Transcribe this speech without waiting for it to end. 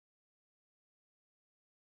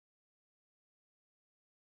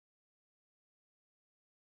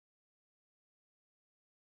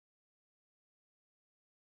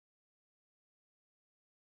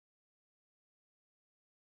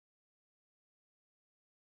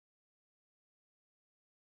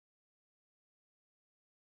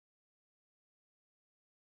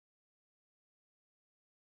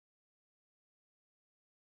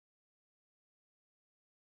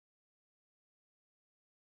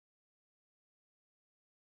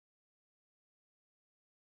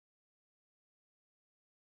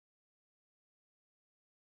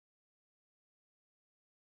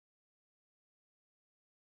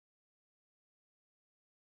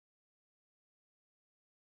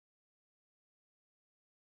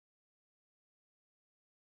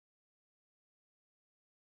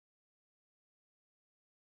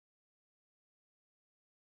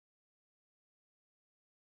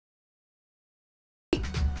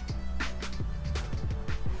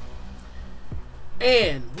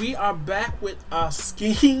And we are back with our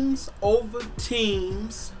schemes over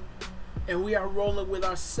teams. And we are rolling with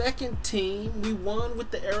our second team. We won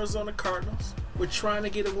with the Arizona Cardinals. We're trying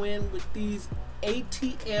to get a win with these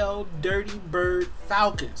ATL Dirty Bird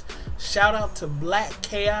Falcons. Shout out to Black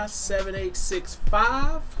Chaos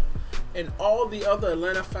 7865 and all the other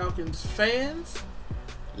Atlanta Falcons fans.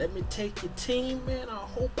 Let me take your team, man. I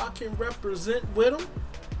hope I can represent with them.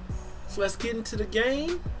 So let's get into the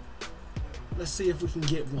game. Let's see if we can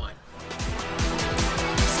get one.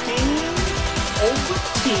 Schemes over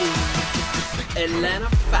teams, Atlanta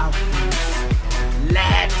Falcons.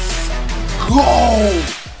 Let's go!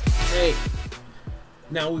 Hey,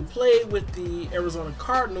 now we played with the Arizona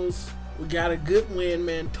Cardinals. We got a good win,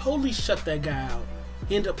 man. Totally shut that guy out.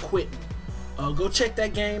 He ended up quitting. Go check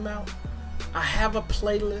that game out. I have a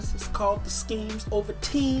playlist. It's called the Schemes Over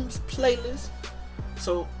Teams playlist.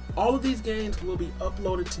 So all of these games will be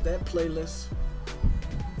uploaded to that playlist.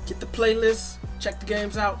 Get the playlist, check the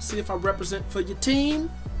games out, see if I represent for your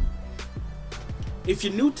team. If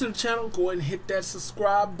you're new to the channel, go ahead and hit that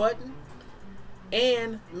subscribe button.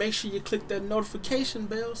 And make sure you click that notification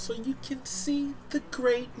bell so you can see the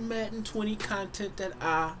great Madden 20 content that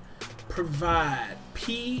I provide.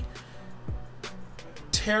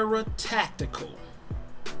 Terra Tactical,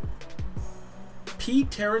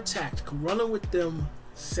 running with them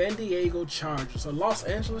San Diego Chargers or Los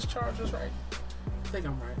Angeles Chargers, right? I think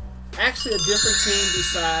I'm right. Actually, a different team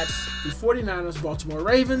besides the 49ers, Baltimore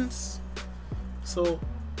Ravens. So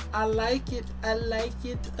I like it a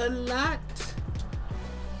lot.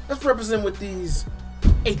 Let's represent with these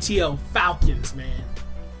ATL Falcons, man.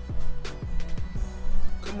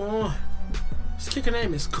 Come on. His kicker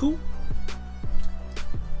name is Coop.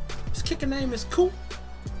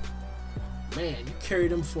 Man, you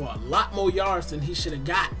carried him for a lot more yards than he should have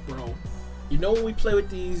got, bro. You know, when we play with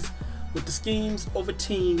the schemes over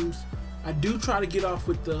teams, I do try to get off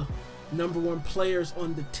with the #1 players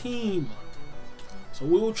on the team. So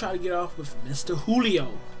we will try to get off with Mr.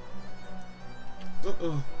 Julio. What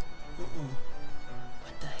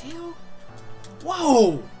the hell?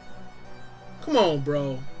 Whoa! Come on,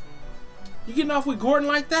 bro. You getting off with Gordon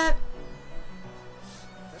like that?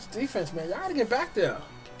 That's defense, man. Y'all gotta get back there.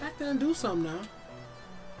 Get back there and do something now.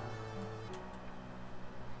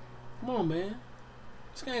 Come on, man.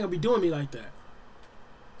 This guy ain't gonna be doing me like that.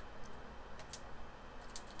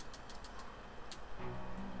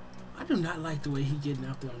 I do not like the way he getting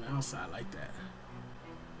out there on the outside like that.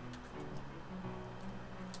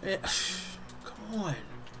 Hey, come on.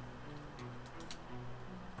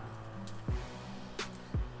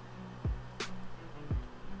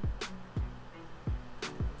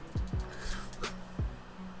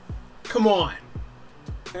 Come on.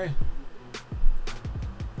 Okay.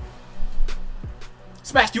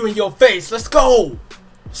 Smack you in your face. Let's go.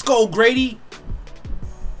 Let's go, Grady.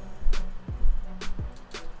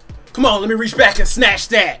 Come on, let me reach back and snatch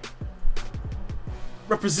that.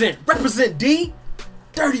 Represent. Represent, D.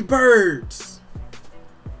 Dirty Birds.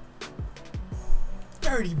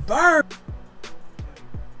 Dirty Bird.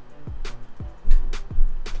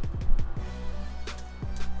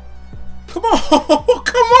 Come on.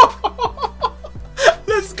 Come on.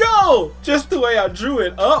 Let's go. Just the way I drew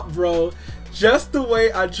it up, bro. Just the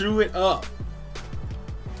way I drew it up.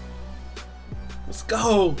 Let's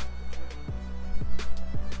go.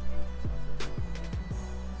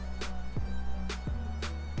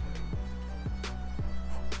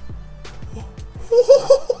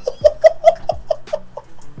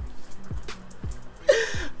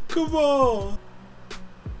 Come on.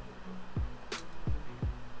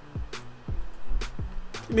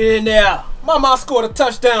 Get me in there. Mama scored a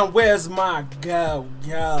touchdown. Where's my gals?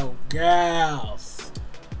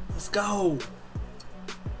 Let's go.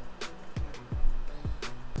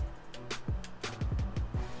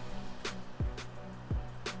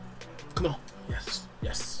 Come on. Yes.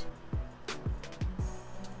 Yes.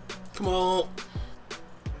 Come on.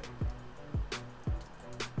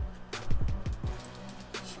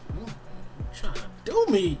 Trying to do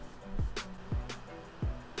me.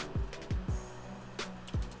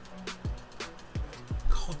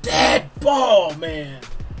 That ball, man.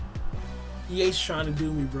 EA's trying to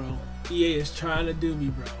do me, bro. EA is trying to do me,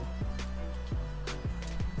 bro.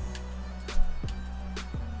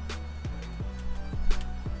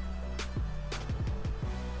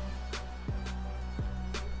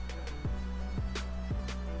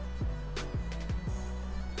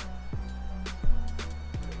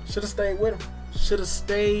 Should have stayed with him. Should have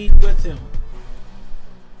stayed with him.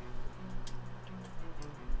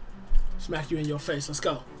 Smack you in your face. Let's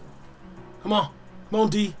go. Come on. Come on,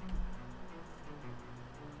 D.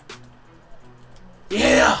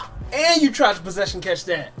 And you tried to possession catch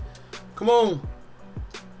that. Come on.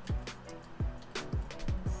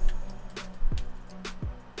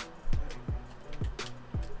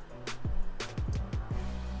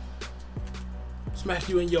 Smack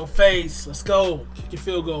you in your face. Let's go. Kick your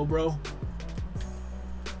field goal, bro.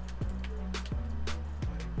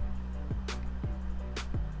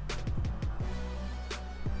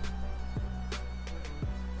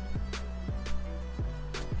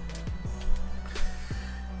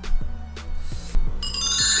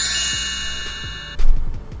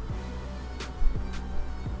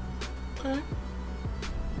 Okay.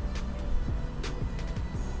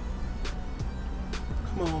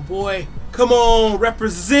 Come on, boy. Come on,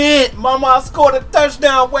 represent. Mama, I scored a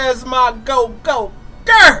touchdown. Where's my go?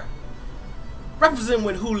 Grr! Represent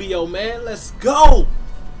with Julio, man. Let's go.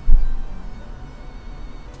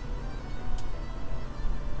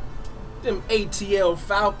 Them ATL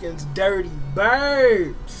Falcons, dirty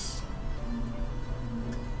birds.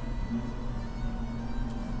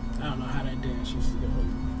 I don't know how that dance used to go.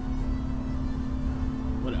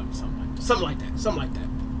 Whatever, something like that. Something like that.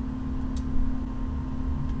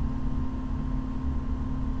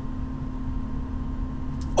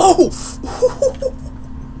 Oh!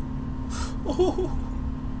 Oh!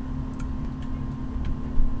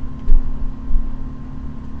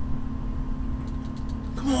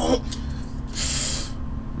 Come on!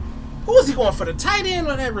 Who is he going for, the tight end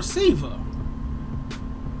or that receiver?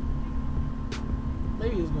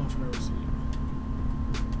 Maybe he's going for the receiver.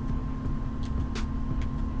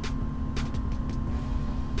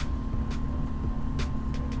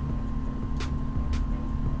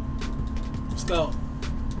 Let's go.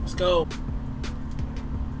 Let's go.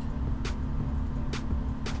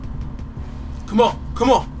 Come on, come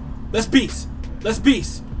on. Let's beast. Let's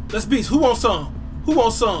beast. Let's beast. Who wants some? Who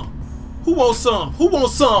wants some? Who wants some? Who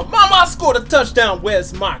wants some? Mama, I scored a touchdown.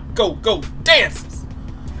 Where's my go dances?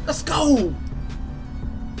 Let's go.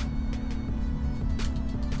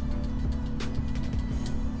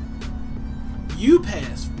 You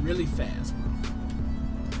pass really fast, bro.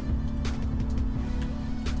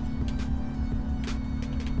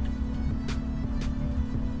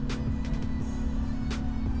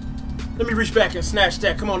 Let me reach back and snatch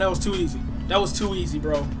that. Come on, that was too easy. That was too easy,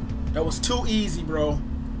 bro. That was too easy, bro.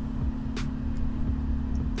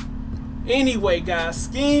 Anyway, guys,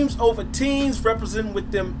 schemes over teams representing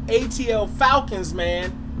with them ATL Falcons,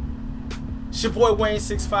 man. It's your boy Wayne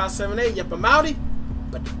 6578. Yep, I'm outie,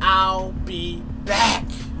 but I'll be back.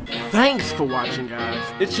 Thanks for watching, guys.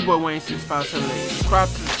 It's your boy Wayne 6578. Subscribe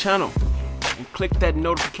to the channel and click that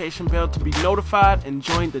notification bell to be notified and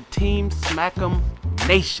join the Team Smack'em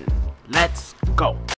Nation. Let's go.